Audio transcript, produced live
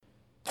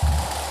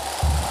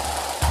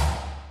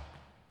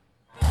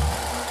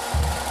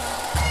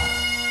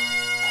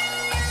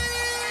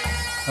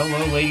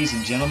Hello, ladies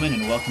and gentlemen,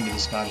 and welcome to the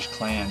Scottish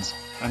Clans.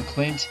 I'm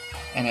Clint,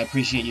 and I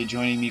appreciate you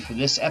joining me for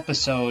this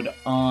episode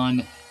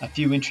on a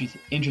few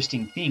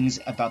interesting things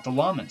about the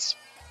Lamonts.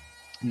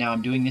 Now,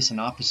 I'm doing this in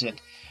opposite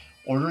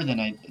order than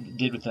I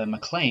did with the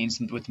MacLeans.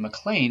 With the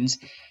MacLeans,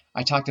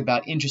 I talked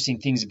about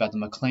interesting things about the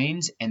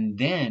MacLeans, and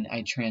then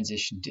I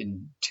transitioned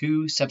in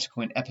two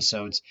subsequent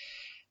episodes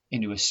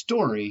into a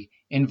story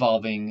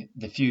involving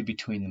the feud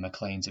between the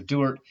MacLeans of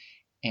Duart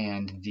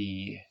and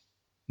the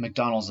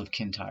MacDonalds of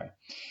Kintyre,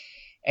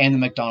 and the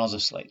MacDonalds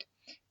of Slate,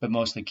 but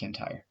mostly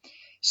Kintyre.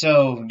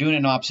 So doing it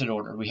in opposite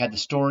order. We had the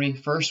story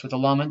first with the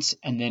Lamonts,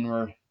 and then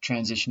we're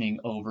transitioning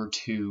over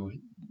to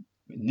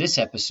this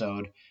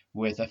episode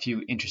with a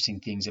few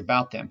interesting things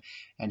about them.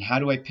 And how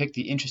do I pick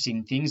the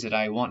interesting things that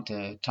I want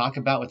to talk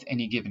about with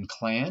any given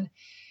clan?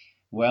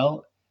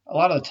 Well, a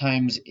lot of the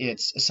times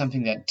it's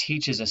something that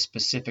teaches a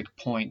specific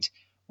point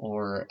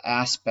or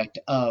aspect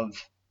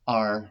of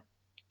our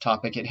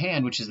topic at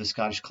hand, which is the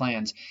Scottish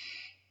clans.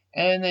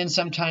 And then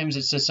sometimes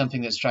it's just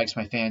something that strikes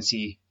my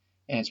fancy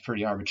and it's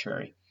pretty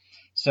arbitrary.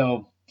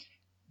 So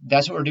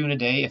that's what we're doing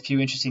today, a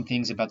few interesting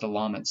things about the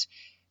Lamonts.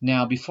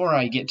 Now, before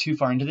I get too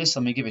far into this,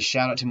 let me give a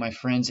shout out to my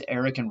friends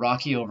Eric and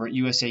Rocky over at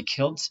USA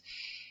Kilts.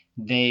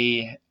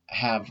 They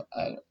have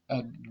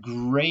a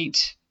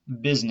great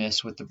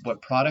business with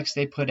what products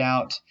they put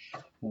out,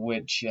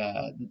 which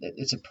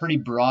it's a pretty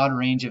broad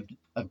range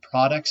of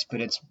products,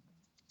 but it's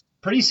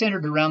pretty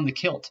centered around the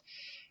kilt.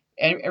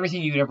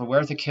 Everything you could ever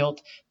wear with a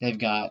kilt. They've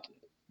got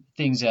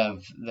things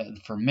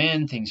for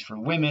men, things for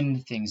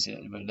women,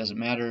 but it doesn't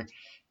matter.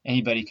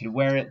 Anybody could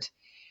wear it.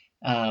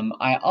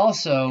 I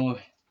also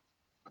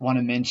want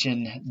to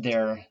mention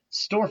their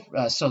store.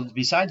 So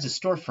besides the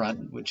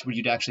storefront, where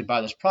you'd actually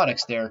buy those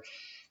products, their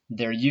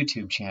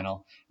YouTube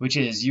channel, which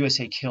is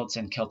USA Kilts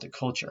and Celtic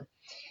Culture.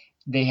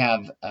 They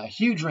have a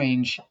huge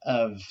range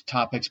of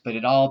topics, but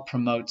it all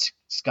promotes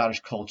Scottish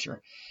culture.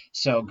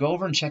 So go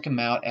over and check them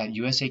out at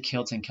USA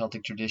Kilts and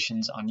Celtic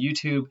Traditions on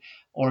YouTube,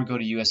 or go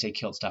to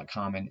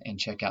usakilts.com and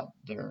check out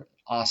their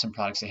awesome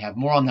products they have.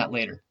 More on that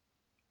later.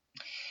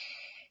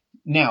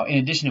 Now, in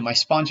addition to my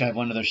sponsor, I have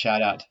one other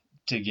shout out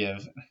to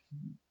give.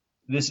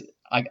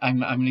 I'm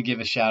going to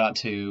give a shout out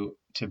to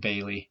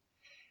Bailey.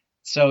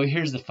 So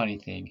here's the funny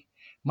thing.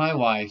 My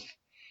wife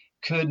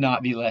could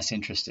not be less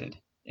interested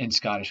in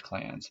Scottish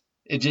clans.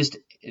 It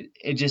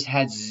just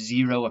had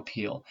zero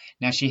appeal.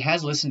 Now, she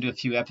has listened to a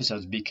few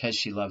episodes because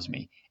she loves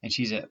me, and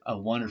she's a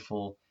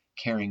wonderful,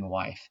 caring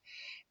wife.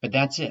 But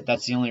that's it.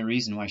 That's the only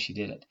reason why she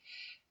did it.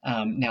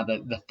 Now,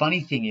 the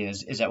funny thing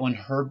is that when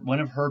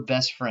one of her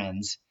best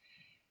friends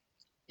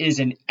is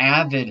an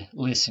avid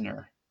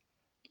listener,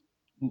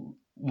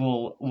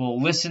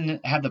 will listen,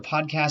 have the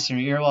podcast in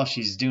her ear while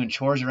she's doing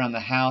chores around the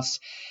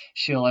house.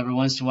 She'll every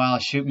once in a while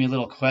shoot me a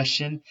little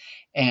question,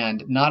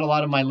 and not a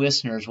lot of my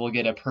listeners will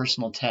get a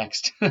personal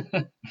text.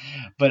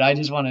 But I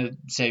just want to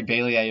say,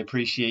 Bailey, I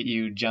appreciate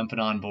you jumping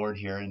on board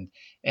here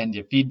and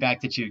the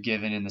feedback that you've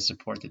given and the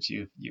support that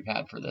you've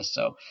had for this.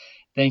 So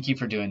thank you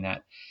for doing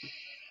that.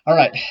 All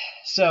right.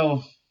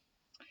 So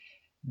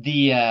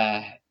the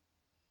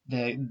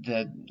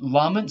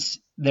Lamonts,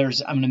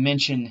 I'm going to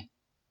mention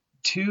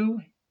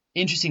two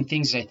interesting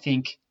things that I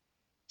think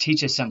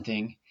teach us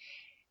something.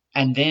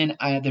 And then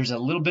there's a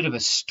little bit of a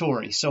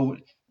story. So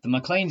the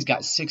MacLeans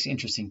got 6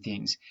 interesting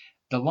things.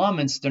 The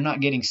Lamonts, they're not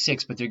getting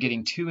 6, but they're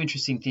getting 2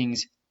 interesting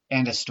things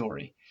and a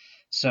story.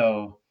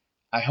 So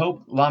I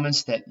hope,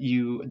 Lamonts, that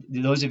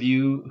those of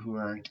you who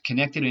are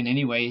connected in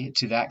any way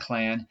to that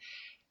clan,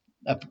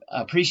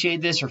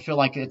 appreciate this or feel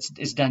like it's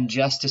done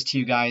justice to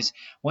you guys.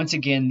 Once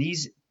again,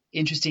 these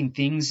interesting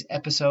things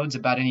episodes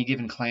about any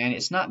given clan,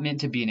 it's not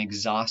meant to be an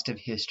exhaustive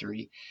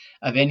history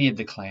of any of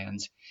the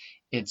clans.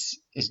 It's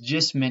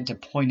just meant to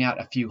point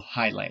out a few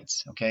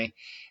highlights, okay?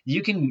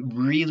 You can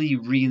really,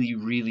 really,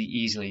 really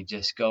easily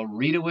just go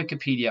read a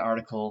Wikipedia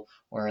article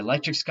or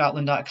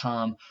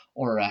electricscotland.com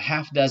or a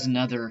half dozen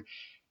other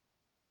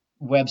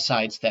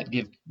websites that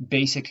give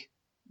basic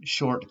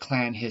short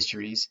clan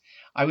histories.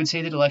 I would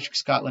say that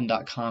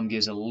electricscotland.com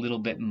gives a little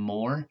bit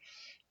more.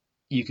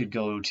 You could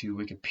go to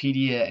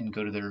Wikipedia and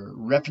go to their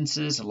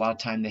references. A lot of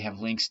time they have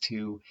links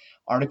to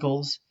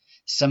articles,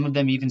 some of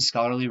them even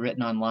scholarly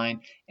written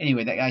online.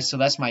 Anyway, so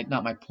that's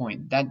not my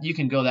point. That you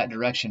can go that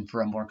direction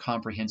for a more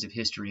comprehensive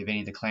history of any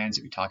of the clans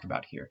that we talk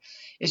about here.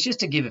 It's just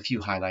to give a few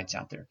highlights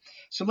out there.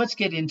 So let's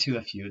get into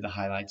a few of the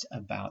highlights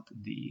about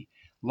the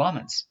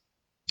Lamonts.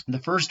 The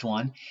first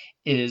one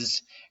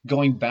is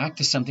going back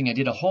to something I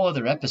did a whole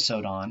other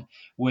episode on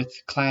with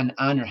Clan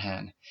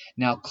Anarhan.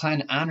 Now,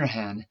 Clan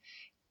Anarhan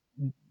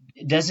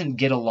doesn't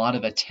get a lot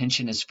of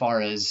attention as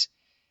far as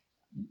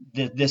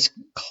this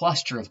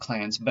cluster of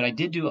clans, but I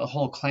did do a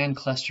whole clan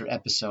cluster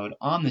episode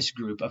on this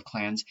group of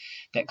clans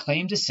that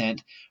claim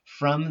descent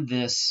from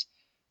this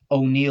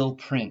O'Neill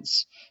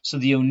prince. So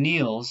the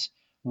O'Neills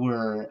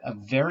were a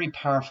very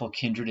powerful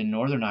kindred in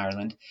Northern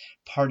Ireland,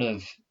 part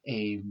of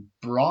a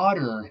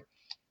broader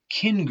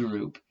kin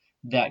group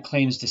that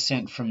claims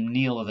descent from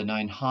Neil of the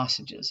Nine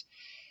Hostages,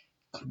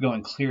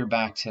 going clear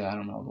back to,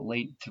 the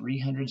late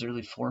 300s,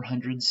 early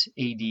 400s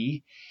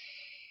AD.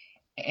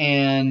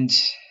 And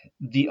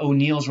the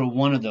O'Neills were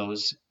one of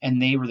those,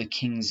 and they were the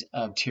kings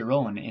of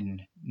Tyrone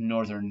in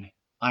Northern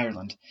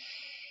Ireland.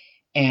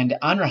 And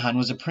Anrahan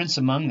was a prince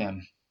among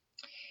them.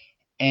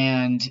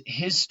 And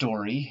his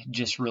story,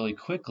 just really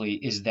quickly,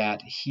 is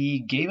that he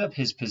gave up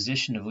his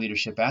position of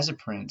leadership as a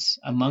prince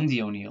among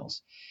the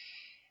O'Neills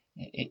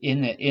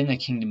in the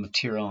kingdom of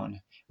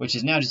Tyrone, which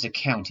is now just a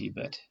county,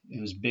 but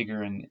it was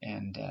bigger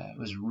and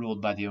was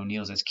ruled by the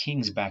O'Neills as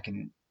kings back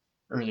in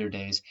earlier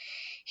days.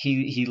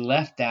 He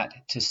left that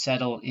to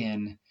settle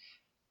in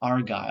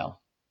Argyll.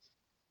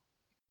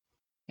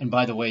 And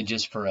by the way,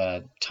 just for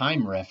a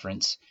time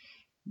reference,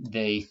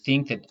 they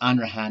think that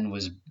Anrahan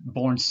was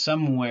born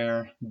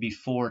somewhere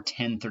before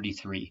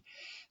 1033.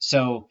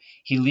 So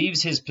he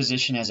leaves his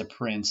position as a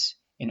prince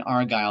in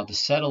Argyll to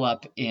settle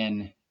up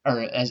in, or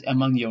as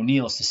among the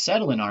O'Neills to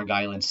settle in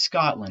Argyll in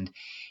Scotland,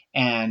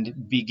 and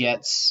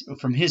begets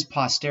from his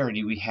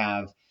posterity. We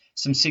have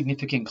some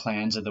significant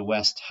clans of the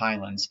West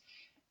Highlands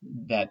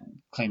that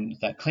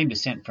claim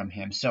descent from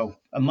him. So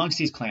amongst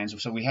these clans,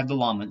 so we have the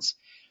Lamonts,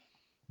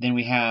 then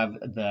we have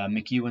the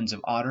McEwens of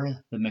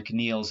Otter, the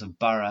McNeils of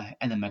Barra,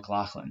 and the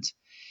McLaughlins.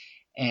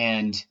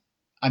 And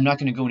I'm not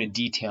going to go into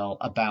detail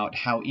about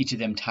how each of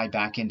them tie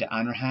back into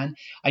Anrahan.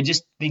 I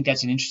just think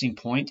that's an interesting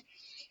point.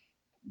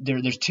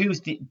 There's two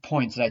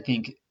points that I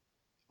think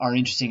are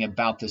interesting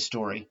about this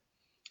story,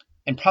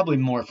 and probably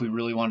more if we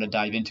really want to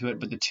dive into it.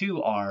 But the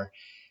two are,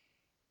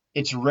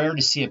 it's rare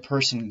to see a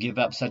person give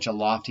up such a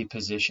lofty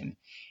position.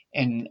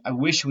 And I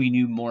wish we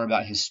knew more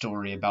about his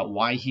story, about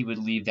why he would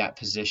leave that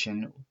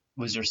position.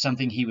 Was there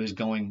something he was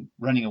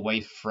running away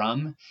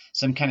from,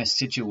 some kind of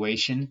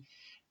situation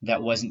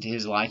that wasn't to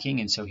his liking,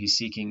 and so he's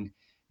seeking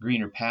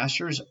greener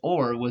pastures?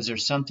 Or was there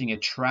something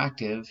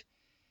attractive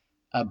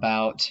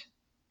about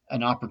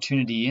an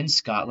opportunity in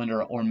Scotland,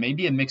 or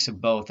maybe a mix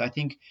of both? I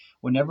think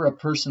whenever a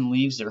person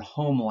leaves their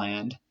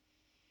homeland,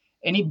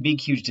 any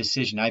big, huge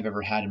decision I've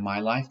ever had in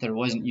my life, there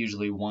wasn't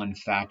usually one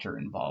factor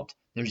involved.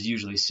 There's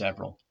usually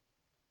several,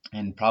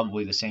 and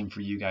probably the same for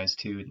you guys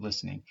too,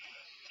 listening.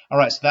 All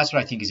right, so that's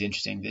what I think is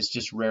interesting. It's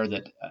just rare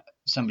that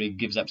somebody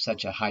gives up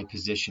such a high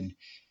position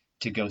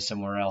to go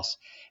somewhere else.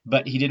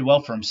 But he did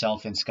well for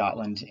himself in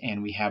Scotland,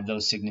 and we have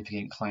those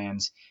significant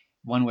clans,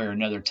 one way or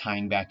another,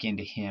 tying back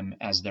into him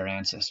as their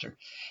ancestor.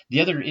 The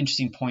other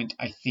interesting point,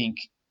 I think,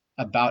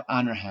 about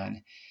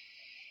Anrahan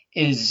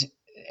is,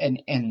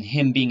 and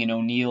him being an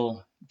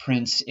O'Neill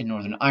prince in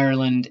Northern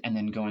Ireland and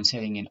then going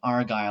setting in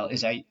Argyll,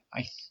 is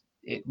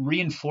it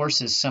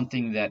reinforces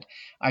something that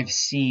I've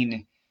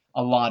seen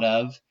a lot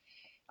of.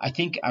 I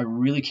think I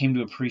really came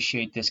to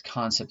appreciate this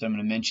concept I'm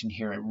going to mention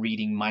here at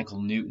reading Michael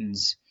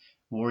Newton's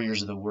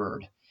Warriors of the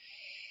Word.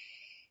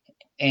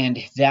 And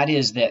that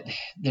is that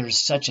there's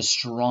such a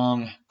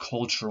strong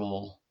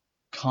cultural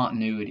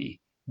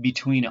continuity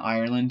between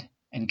Ireland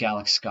and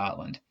Gaelic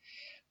Scotland.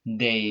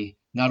 They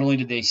not only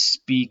did they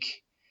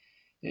speak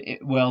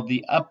well,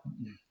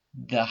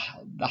 the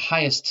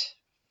highest,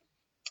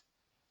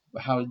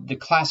 how the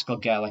classical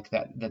Gaelic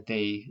that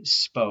they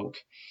spoke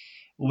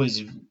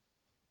was,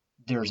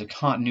 there's a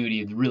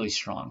continuity really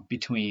strong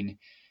between.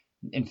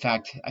 In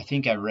fact, I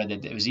think I read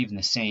that it was even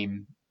the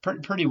same,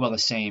 pretty well the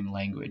same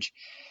language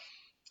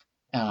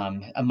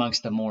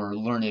amongst the more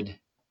learned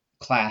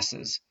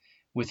classes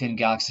within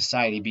Gaelic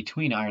society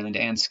between Ireland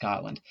and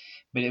Scotland.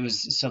 But it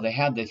was, so they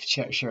had the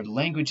shared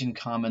language in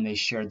common. They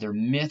shared their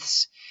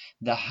myths.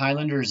 The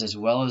Highlanders as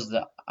well as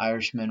the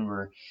Irishmen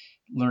were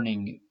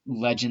learning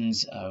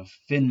legends of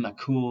Finn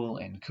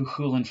MacCool and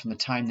Cuchulainn from the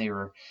time they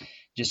were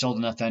just old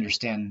enough to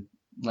understand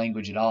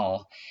language at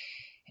all.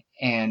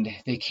 And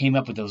they came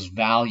up with those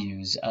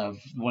values of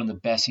one of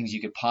the best things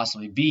you could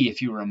possibly be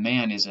if you were a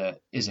man is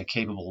a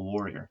capable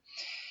warrior.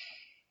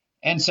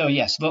 And so,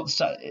 yes,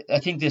 I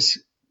think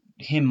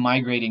him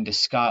migrating to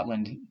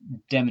Scotland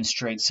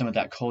demonstrates some of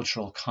that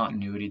cultural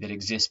continuity that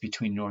exists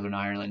between Northern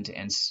Ireland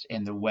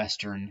and the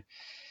western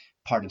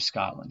part of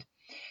Scotland.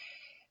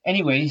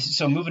 Anyway,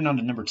 so moving on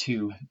to number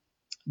 2,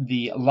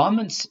 the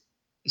Lamonts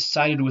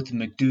sided with the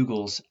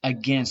MacDougals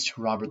against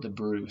Robert the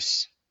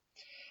Bruce.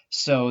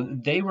 So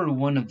they were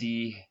one of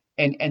the,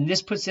 and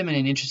this puts them in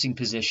an interesting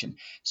position.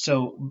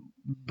 So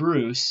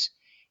Bruce,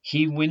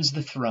 he wins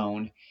the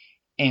throne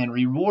and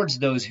rewards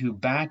those who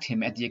backed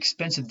him at the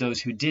expense of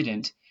those who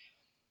didn't.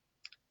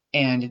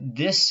 And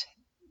this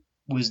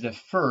was the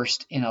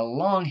first in a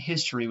long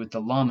history with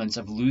the Lamonts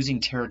of losing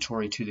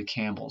territory to the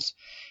Campbells,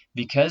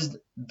 because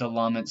the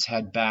Lamonts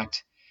had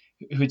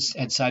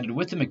had sided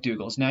with the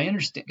MacDougals. Now, you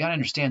got to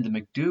understand, the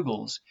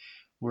MacDougals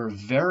were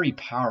very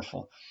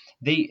powerful.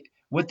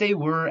 What they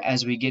were,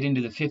 as we get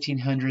into the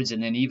 1500s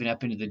and then even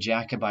up into the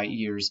Jacobite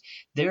years,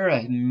 they're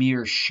a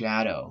mere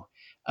shadow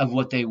of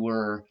what they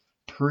were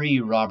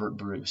pre-Robert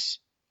Bruce.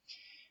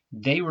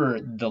 They were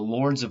the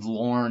Lords of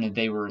Lorne.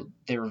 They were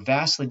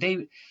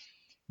vastly,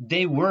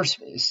 they were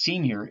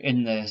senior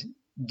in the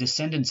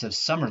descendants of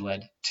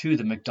Somerled to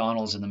the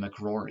MacDonalds and the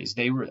MacRorys.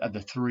 They were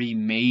the 3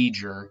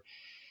 major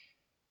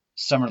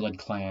Somerled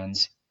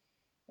clans,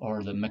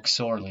 or the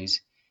MacSorleys.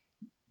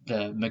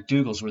 the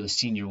McDougalls were the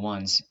senior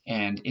ones,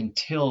 and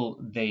until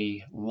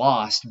they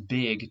lost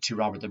big to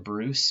Robert the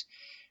Bruce,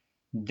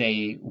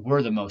 they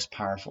were the most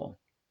powerful.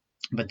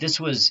 But this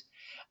was,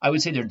 I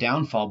would say, their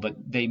downfall, but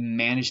they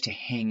managed to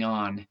hang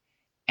on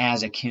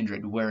as a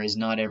kindred, whereas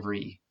not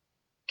every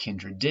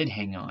kindred did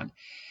hang on.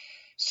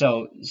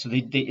 So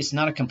it's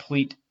not a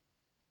complete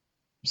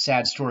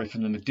sad story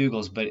from the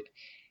McDougalls, but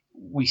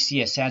we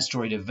see a sad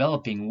story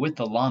developing with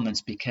the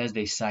Lamonts because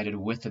they sided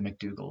with the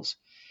McDougalls.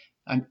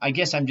 I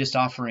guess I'm just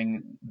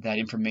offering that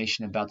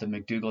information about the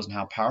McDougalls and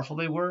how powerful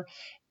they were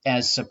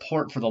as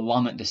support for the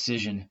Lamont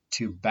decision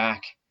to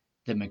back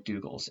the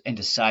McDougalls and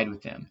to side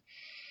with them.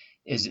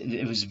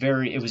 It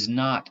was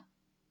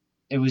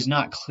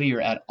not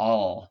clear at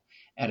all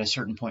at a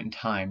certain point in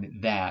time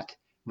that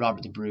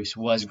Robert the Bruce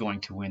was going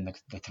to win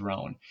the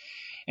throne.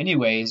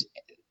 Anyways,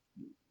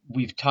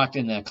 we've talked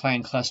in the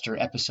Clan Cluster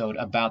episode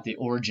about the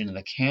origin of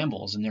the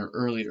Campbells in their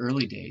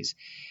early days,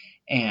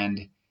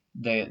 and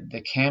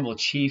the Campbell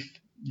chief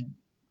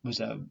was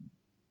a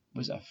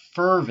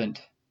fervent,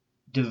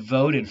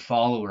 devoted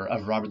follower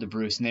of Robert the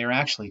Bruce, and they were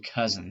actually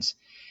cousins.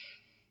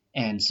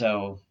 And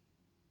so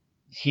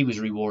he was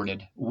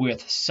rewarded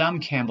with some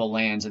Campbell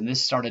lands, and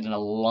this started in a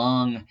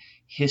long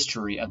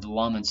history of the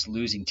Lamonts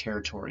losing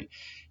territory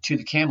to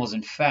the Campbells.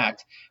 In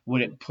fact,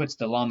 what it puts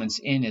the Lamonts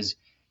in is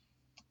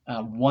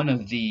one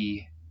of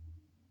the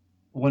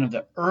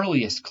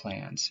earliest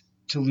clans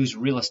to lose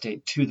real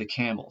estate to the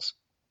Campbells,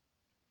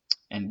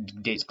 and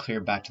dates clear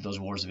back to those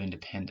wars of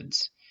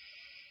independence.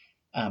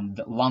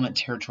 The Lamont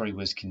territory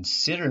was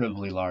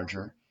considerably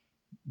larger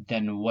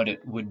than what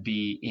it would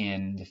be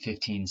in the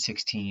 15,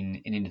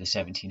 16, and into the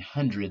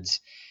 1700s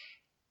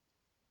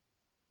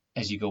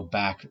as you go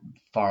back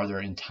farther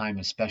in time,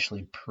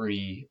 especially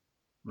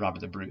pre-Robert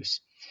the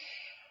Bruce.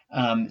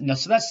 Now,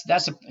 so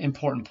that's an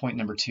important point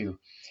number 2.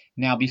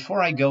 Now,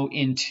 before I go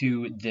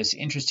into this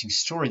interesting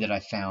story that I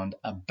found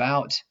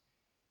about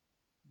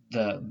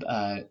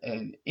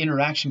the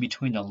interaction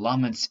between the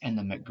Lamonts and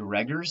the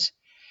McGregors,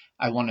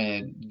 I want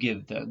to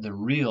give the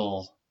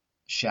real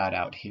shout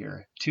out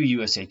here to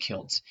USA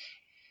Kilts.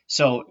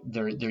 So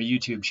their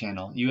YouTube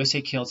channel,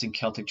 USA Kilts and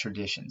Celtic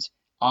Traditions.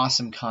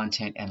 Awesome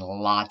content and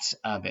lots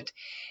of it.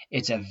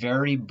 It's a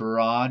very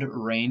broad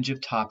range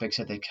of topics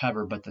that they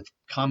cover, but the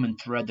common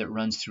thread that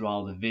runs through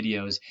all the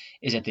videos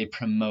is that they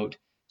promote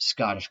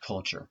Scottish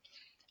culture.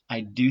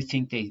 I do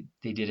think they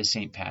did a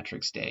St.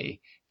 Patrick's Day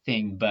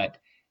thing, but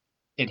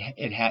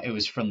it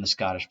was from the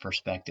Scottish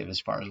perspective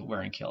as far as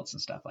wearing kilts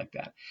and stuff like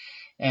that.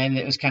 And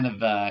it was kind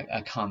of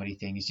a comedy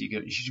thing.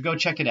 You should go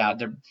check it out.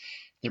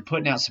 They're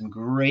putting out some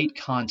great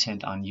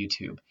content on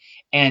YouTube.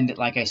 And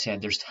like I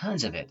said, there's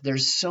tons of it.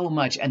 There's so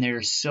much, and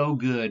they're so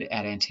good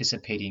at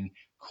anticipating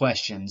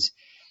questions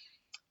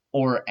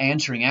or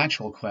answering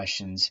actual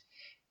questions.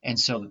 And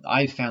so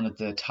I found that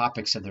the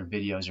topics of their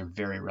videos are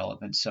very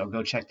relevant. So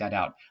go check that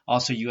out.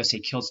 Also,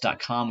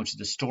 usakilts.com, which is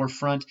the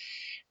storefront.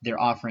 They're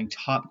offering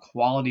top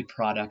quality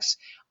products.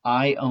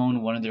 I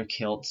own one of their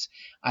kilts.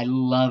 I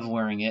love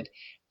wearing it.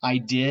 I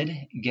did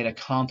get a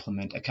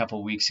compliment a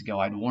couple weeks ago.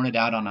 I'd worn it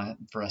out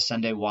for a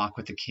Sunday walk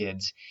with the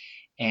kids,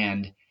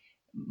 and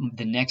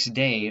the next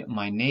day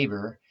my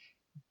neighbor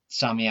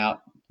saw me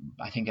out.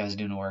 I think I was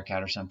doing a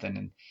workout or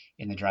something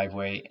in the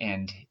driveway,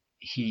 and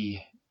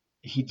he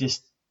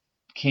just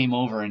came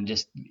over and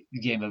just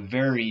gave a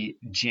very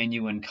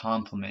genuine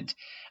compliment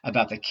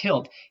about the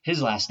kilt.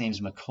 His last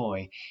name's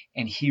McCoy,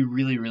 and he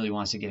really, really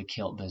wants to get a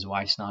kilt, but his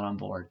wife's not on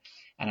board.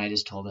 And I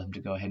just told him to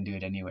go ahead and do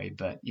it anyway.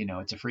 But,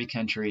 it's a free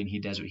country, and he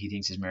does what he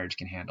thinks his marriage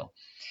can handle.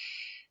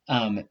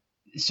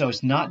 So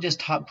it's not just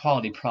top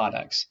quality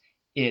products.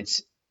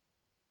 It's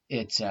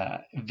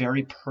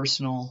very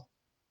personal,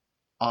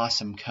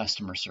 awesome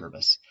customer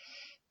service.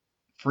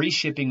 Free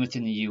shipping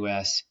within the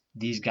U.S.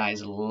 These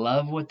guys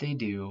love what they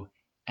do,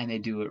 and they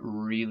do it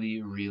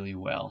really, really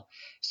well.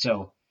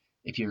 So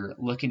if you're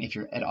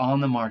at all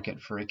in the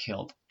market for a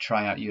kilt,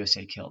 try out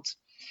USA Kilts.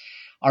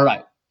 All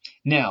right.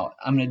 Now,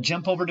 I'm going to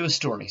jump over to a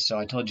story. So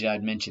I told you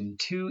I'd mention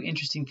 2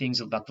 interesting things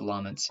about the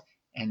Lamonts,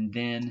 and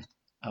then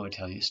I would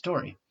tell you a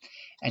story.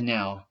 And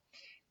now,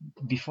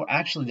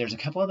 there's a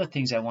couple other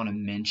things I want to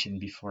mention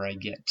before I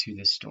get to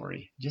this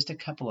story. Just a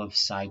couple of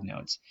side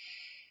notes.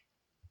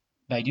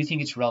 But I do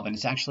think it's relevant.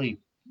 It's actually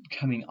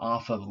coming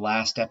off of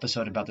last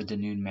episode about the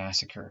Dunoon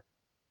massacre.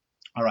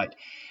 All right.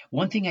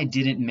 One thing I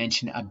didn't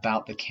mention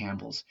about the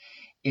Campbells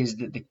is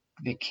that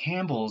the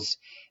Campbells,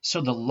 so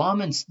the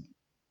Lamonts,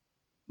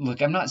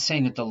 look, I'm not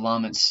saying that the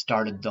Lamonts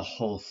started the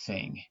whole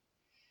thing.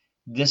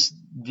 This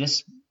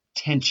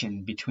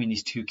tension between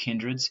these 2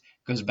 kindreds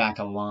goes back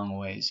a long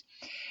ways.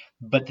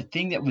 But the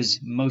thing that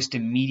was most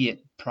immediate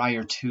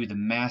prior to the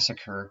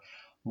massacre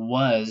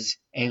was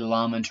a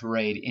Lamont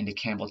raid into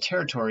Campbell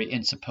territory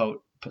in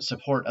support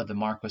of the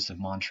Marquis of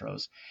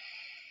Montrose.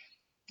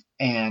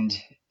 And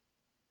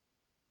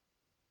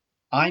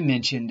I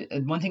mentioned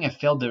one thing I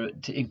failed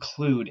to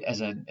include as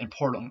an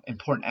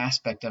important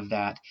aspect of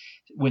that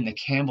when the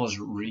Campbells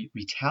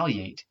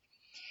retaliate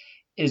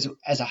is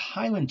as a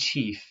Highland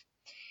chief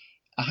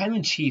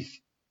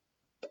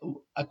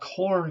a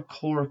core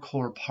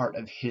part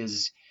of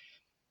his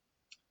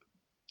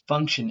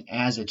function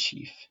as a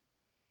chief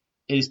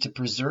is to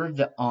preserve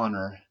the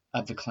honor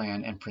of the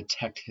clan and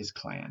protect his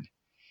clan.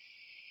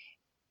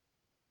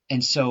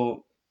 And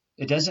so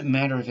it doesn't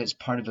matter if it's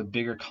part of a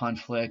bigger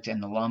conflict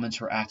and the Lamonts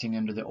were acting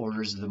under the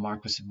orders of the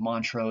Marquis of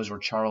Montrose or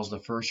Charles I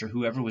or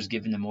whoever was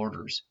giving them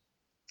orders.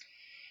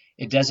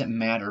 It doesn't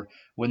matter.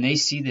 When they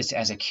see this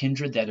as a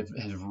kindred that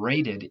has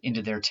raided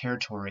into their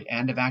territory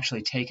and have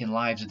actually taken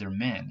lives of their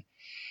men,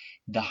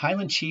 the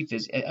Highland chief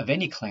is of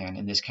any clan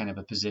in this kind of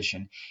a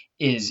position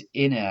is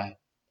in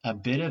a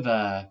bit of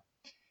a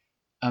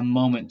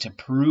moment to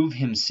prove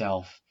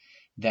himself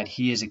that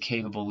he is a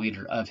capable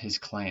leader of his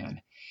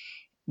clan.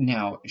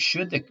 Now,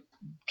 should the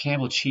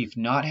Campbell chief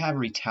not have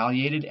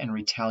retaliated and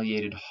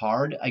retaliated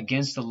hard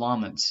against the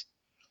Lamonts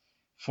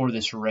for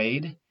this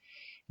raid,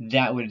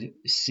 that would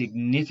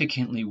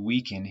significantly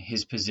weaken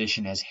his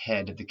position as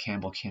head of the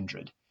Campbell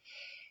kindred.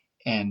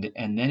 And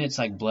then it's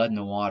like blood in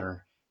the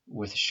water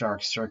with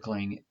sharks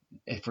circling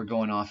if we're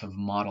going off of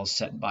models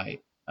set by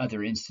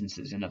other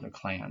instances in other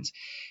clans.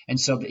 And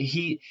so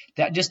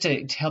that just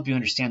to help you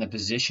understand the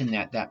position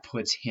that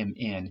puts him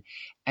in,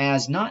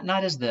 as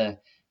not as the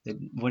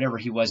whatever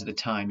he was at the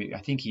time. I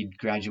think he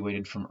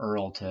graduated from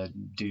Earl to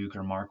Duke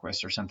or Marquis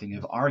or something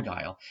of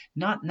Argyll.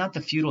 Not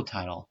the feudal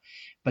title,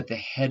 but the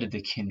head of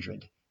the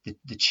kindred,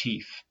 the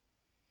chief.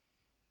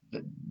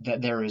 That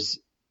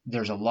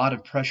there's a lot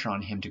of pressure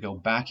on him to go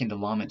back into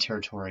Lomont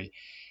territory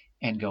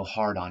and go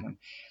hard on him.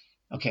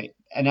 Okay,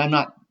 and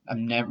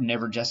I'm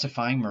never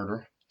justifying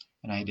murder,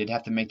 and I did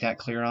have to make that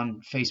clear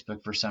on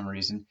Facebook for some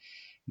reason.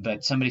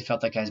 But somebody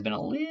felt like I've been a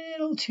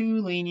little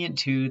too lenient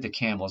to the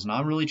Campbells, and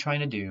all I'm really trying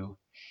to do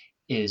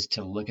is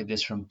to look at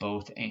this from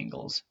both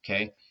angles.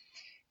 Okay,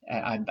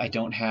 I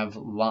don't have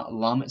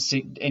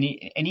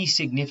any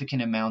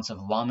significant amounts of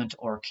Lomont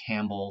or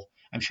Campbell.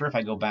 I'm sure if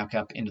I go back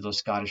up into those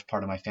Scottish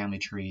part of my family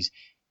trees,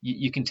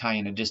 you can tie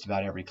into just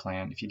about every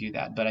clan if you do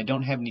that. But I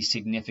don't have any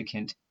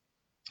significant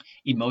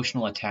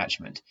emotional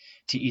attachment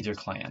to either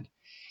clan.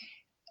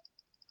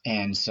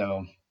 And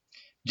so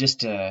just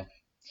to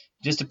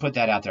put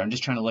that out there, I'm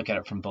just trying to look at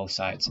it from both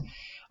sides.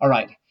 All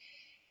right.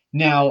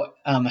 Now,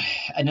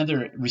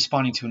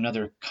 responding to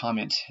another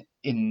comment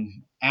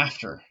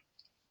after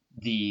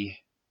the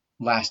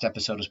last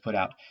episode was put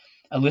out,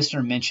 a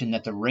listener mentioned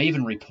that the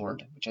Raven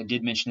Report, which I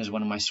did mention as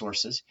one of my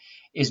sources,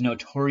 is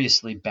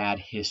notoriously bad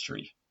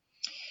history.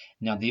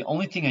 Now, the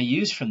only thing I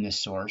used from this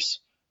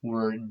source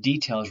were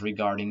details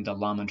regarding the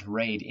Lamont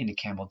raid into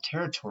Campbell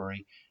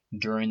territory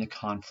during the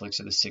conflicts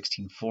of the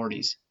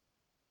 1640s.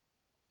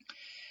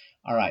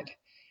 All right.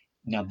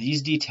 Now,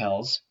 these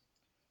details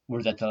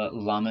were that the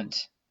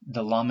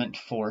Lamont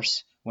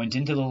force went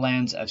into the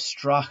lands of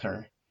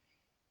Strachur.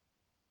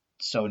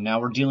 So now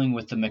we're dealing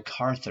with the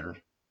MacArthur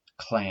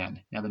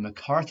clan. Now, the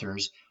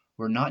MacArthurs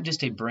were not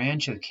just a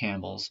branch of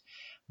Campbell's,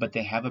 but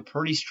they have a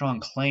pretty strong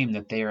claim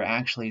that they are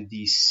actually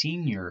the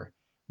senior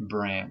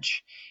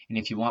branch. And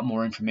if you want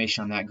more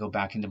information on that, go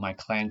back into my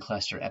Clan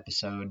Cluster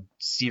episode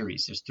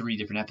series. There's 3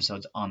 different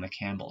episodes on the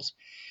Campbells.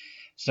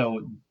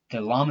 So the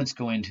Lamonts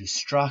go into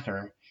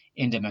Strachur,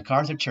 into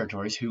MacArthur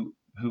territories, who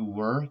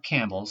were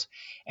Campbells,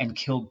 and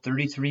killed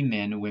 33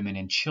 men, women,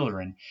 and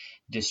children,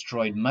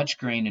 destroyed much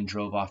grain, and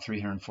drove off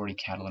 340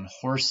 cattle and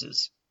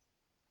horses.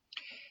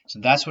 So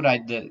that's what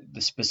the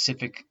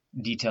specific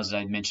details that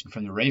I'd mentioned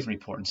from the Raven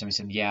Report. And somebody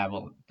said, yeah,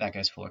 well, that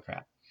guy's full of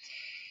crap.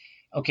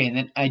 Okay, and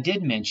then I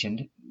did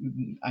mention,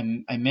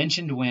 I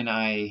mentioned when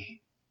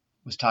I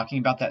was talking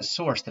about that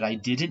source that I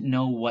didn't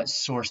know what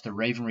source the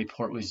Raven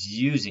Report was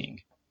using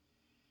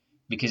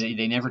because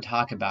they never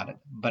talk about it.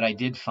 But I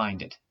did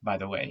find it, by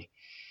the way.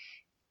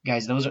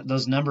 Guys,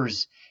 those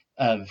numbers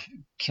of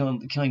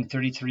killing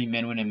 33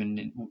 men,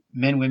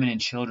 women,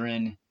 and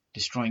children,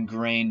 destroying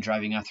grain,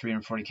 driving out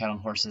 340 cattle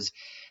and horses.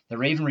 The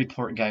Raven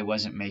Report guy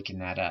wasn't making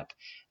that up.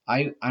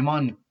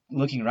 I'm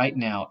looking right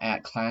now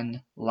at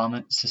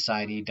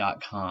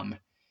clanlamontsociety.com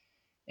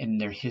in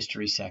their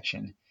history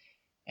section,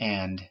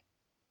 and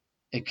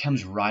it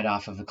comes right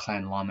off of the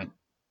Clan Lamont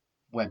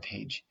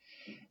webpage.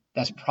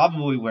 That's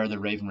probably where the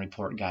Raven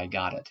Report guy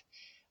got it.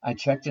 I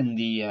checked in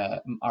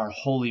our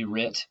Holy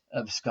Writ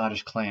of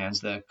Scottish clans,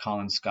 the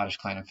Collins Scottish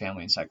Clan and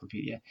Family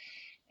Encyclopedia,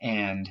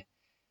 and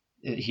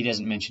he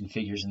doesn't mention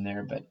figures in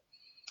there, but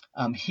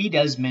he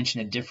does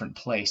mention a different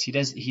place.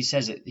 He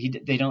says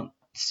they don't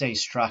say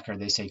Strachur,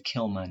 they say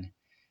Kilmun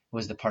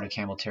was the part of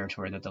Campbell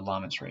territory that the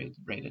Lamonts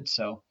raided.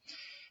 So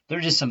there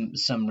are just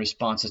some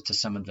responses to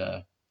some of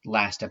the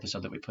last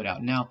episode that we put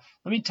out. Now,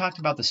 let me talk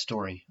about the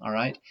story, all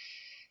right?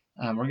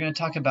 We're going to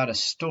talk about a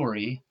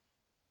story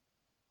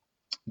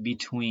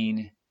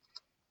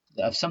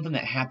of something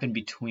that happened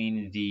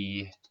between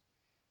the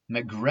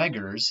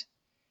MacGregors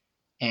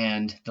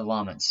and the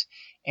Lamonts.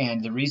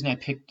 And the reason I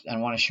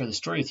want to share the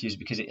story with you is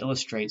because it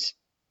illustrates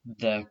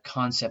the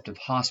concept of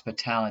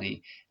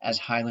hospitality as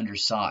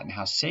Highlanders saw it and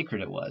how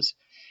sacred it was,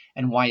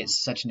 and why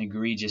it's such an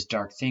egregious,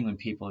 dark thing when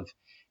people have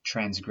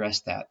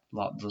transgressed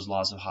those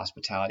laws of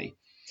hospitality.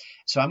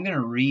 So I'm going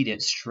to read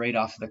it straight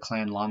off of the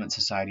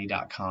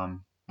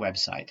clanlamontsociety.com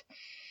website.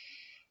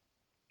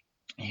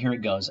 Here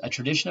it goes. A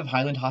tradition of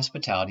Highland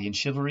hospitality and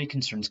chivalry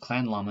concerns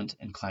Clan Lamont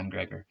and Clan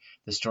Gregor.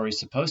 The story is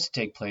supposed to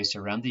take place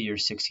around the year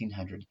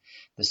 1600.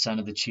 The son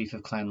of the chief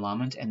of Clan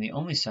Lamont and the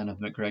only son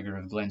of MacGregor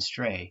of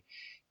Glenstrae,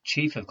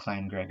 chief of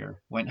Clan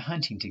Gregor, went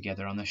hunting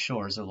together on the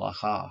shores of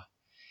Loch Awe.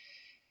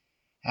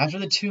 After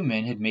the two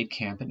men had made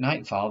camp at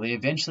nightfall, they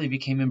eventually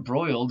became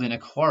embroiled in a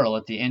quarrel,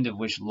 at the end of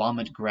which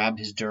Lamont grabbed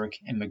his dirk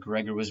and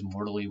MacGregor was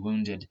mortally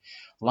wounded.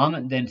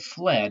 Lamont then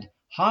fled,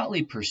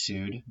 hotly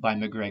pursued by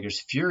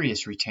MacGregor's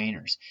furious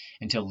retainers,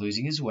 until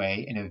losing his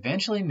way and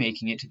eventually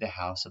making it to the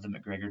house of the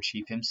MacGregor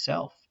chief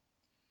himself.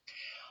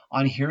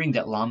 On hearing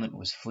that Lamont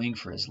was fleeing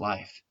for his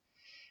life,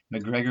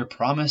 MacGregor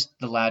promised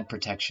the lad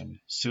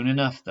protection. Soon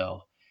enough,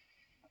 though,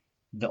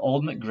 the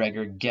old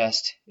MacGregor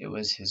guessed it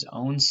was his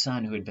own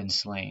son who had been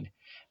slain,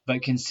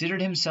 but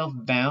considered himself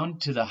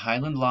bound to the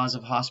Highland laws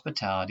of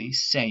hospitality,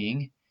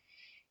 saying,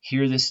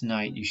 "Here this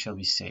night you shall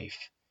be safe."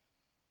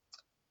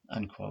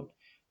 Unquote.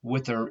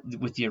 With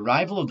the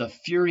arrival of the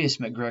furious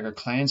MacGregor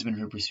clansmen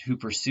who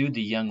pursued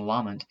the young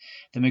Lamont,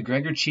 the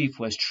MacGregor chief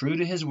was true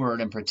to his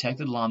word and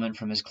protected Lamont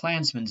from his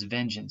clansmen's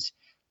vengeance.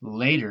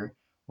 Later,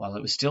 while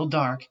it was still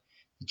dark,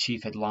 the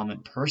chief had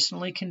Lamont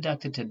personally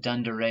conducted to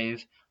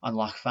Dunderave on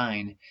Loch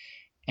Fyne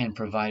and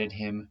provided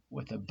him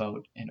with a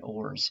boat and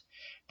oars.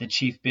 The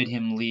chief bid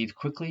him leave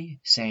quickly,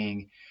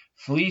 saying,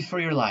 "Flee for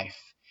your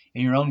life.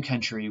 In your own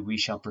country we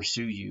shall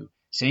pursue you.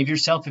 Save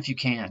yourself if you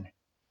can."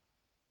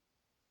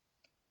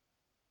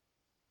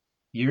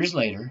 Years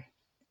later,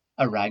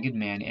 a ragged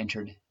man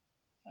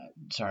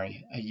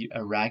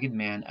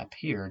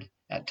appeared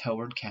at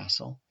Toward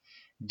Castle,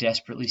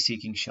 desperately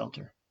seeking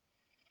shelter.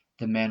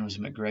 The man was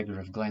MacGregor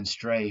of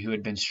Glenstrae, who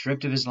had been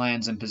stripped of his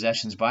lands and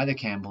possessions by the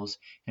Campbells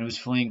and was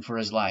fleeing for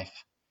his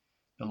life.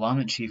 The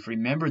Lamont chief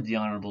remembered the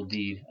honourable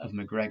deed of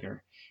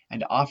MacGregor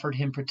and offered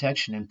him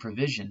protection and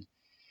provision.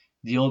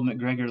 The old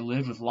MacGregor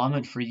lived with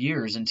Lamont for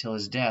years until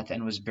his death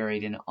and was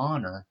buried in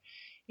honour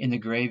in the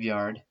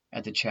graveyard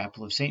at the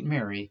chapel of St.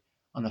 Mary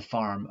on the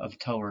farm of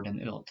Toward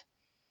and Ilt.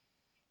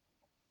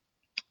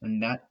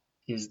 And that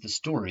is the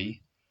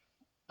story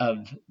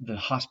of the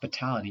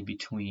hospitality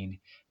between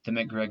the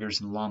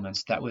MacGregors and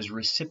Lamonts that was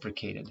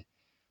reciprocated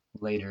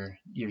later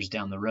years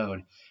down the road,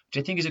 which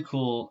I think is a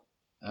cool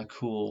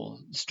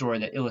story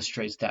that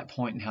illustrates that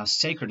point and how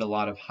sacred a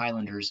lot of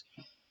Highlanders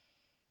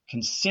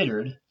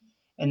considered.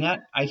 And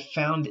that I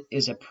found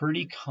is a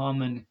pretty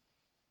common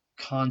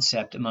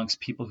concept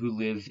amongst people who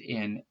live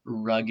in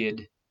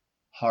rugged,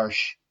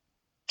 harsh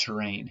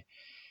terrain.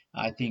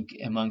 I think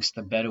amongst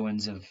the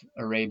Bedouins of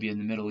Arabia and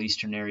the Middle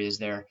Eastern areas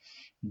there,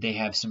 they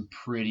have some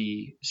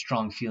pretty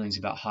strong feelings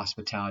about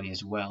hospitality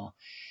as well.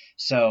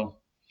 So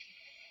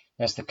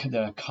that's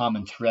the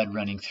common thread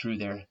running through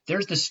there.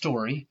 There's the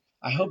story.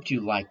 I hoped you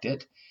liked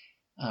it.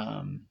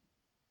 I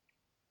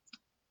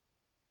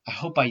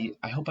hope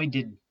I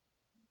did.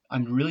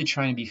 I'm really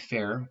trying to be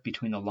fair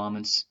between the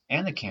Lamonts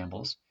and the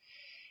Campbells,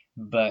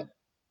 but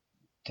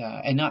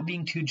and not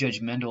being too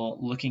judgmental,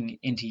 looking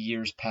into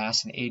years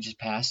past and ages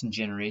past and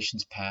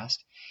generations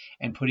past,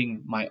 and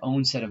putting my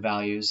own set of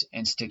values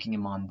and sticking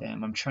them on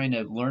them. I'm trying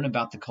to learn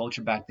about the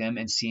culture back then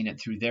and seeing it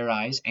through their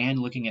eyes and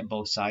looking at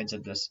both sides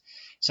of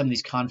some of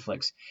these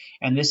conflicts.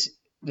 And this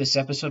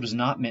episode is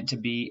not meant to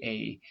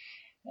be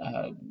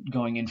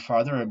going in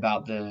farther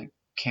about the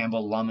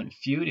Campbell-Lamont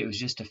feud. It was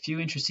just a few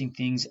interesting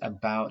things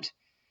about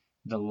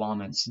the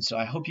Lamonts. And so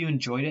I hope you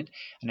enjoyed it,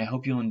 and I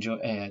hope you'll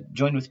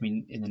join with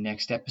me in the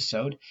next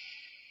episode.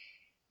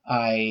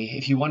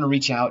 If you want to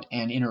reach out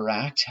and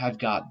interact, I've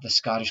got the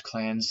Scottish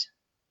Clans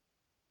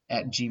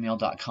at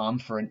gmail.com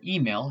for an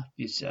email.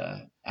 It's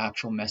an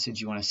actual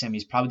message you want to send me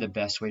is probably the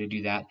best way to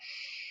do that.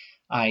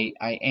 I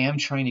am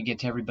trying to get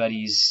to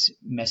everybody's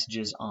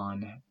messages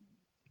on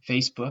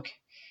Facebook.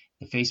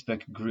 The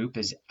Facebook group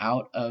is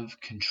out of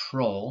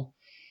control.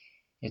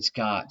 It's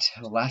got,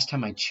 the last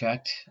time I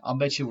checked, I'll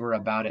bet you we're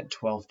about at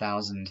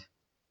 12,000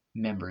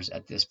 members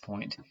at this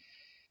point.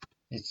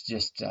 It's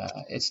just,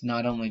 it's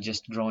not only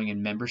just growing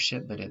in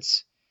membership, but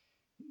it's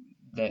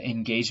the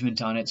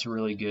engagement on it's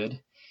really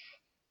good.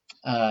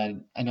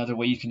 Another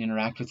way you can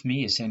interact with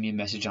me is send me a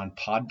message on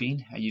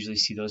Podbean. I usually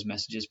see those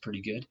messages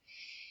pretty good.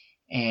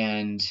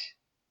 And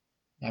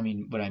I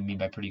mean, what I mean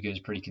by pretty good is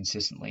pretty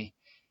consistently.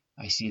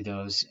 I see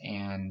those,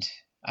 and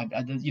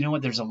you know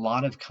what? There's a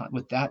lot of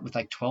with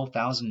like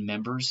 12,000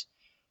 members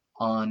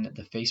on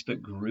the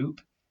Facebook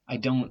group. I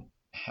don't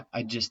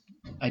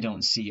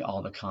see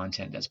all the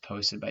content that's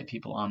posted by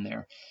people on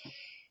there,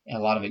 and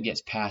a lot of it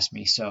gets past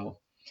me. So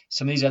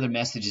some of these other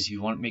messages,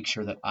 you want to make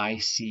sure that I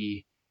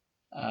see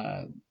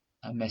a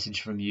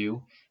message from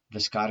you, the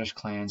Scottish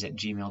Clans at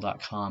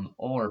gmail.com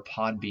or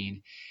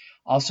Podbean.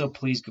 Also,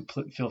 please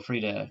feel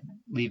free to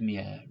leave me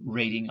a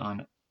rating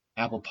on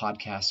Apple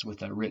Podcasts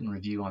with a written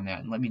review on that,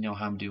 and let me know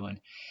how I'm doing.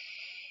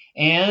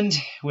 And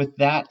with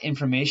that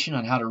information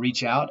on how to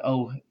reach out,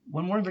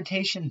 one more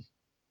invitation.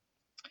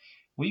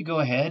 Will you go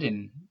ahead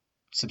and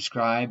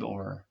subscribe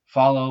or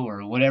follow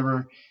or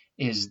whatever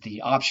is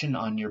the option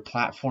on your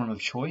platform of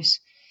choice?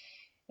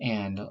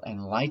 and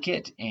like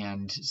it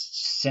and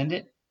send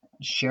it,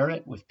 share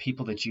it with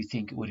people that you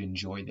think would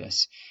enjoy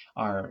this.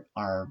 Our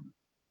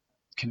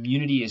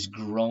community is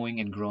growing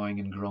and growing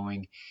and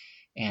growing,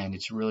 and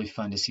it's really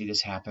fun to see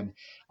this happen.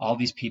 All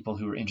these people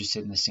who are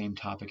interested in the same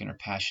topic and are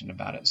passionate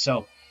about it.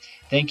 So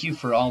thank you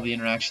for all the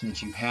interaction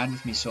that you've had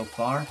with me so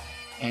far,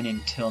 and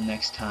until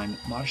next time,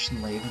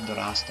 Marschen Leben der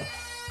Asta.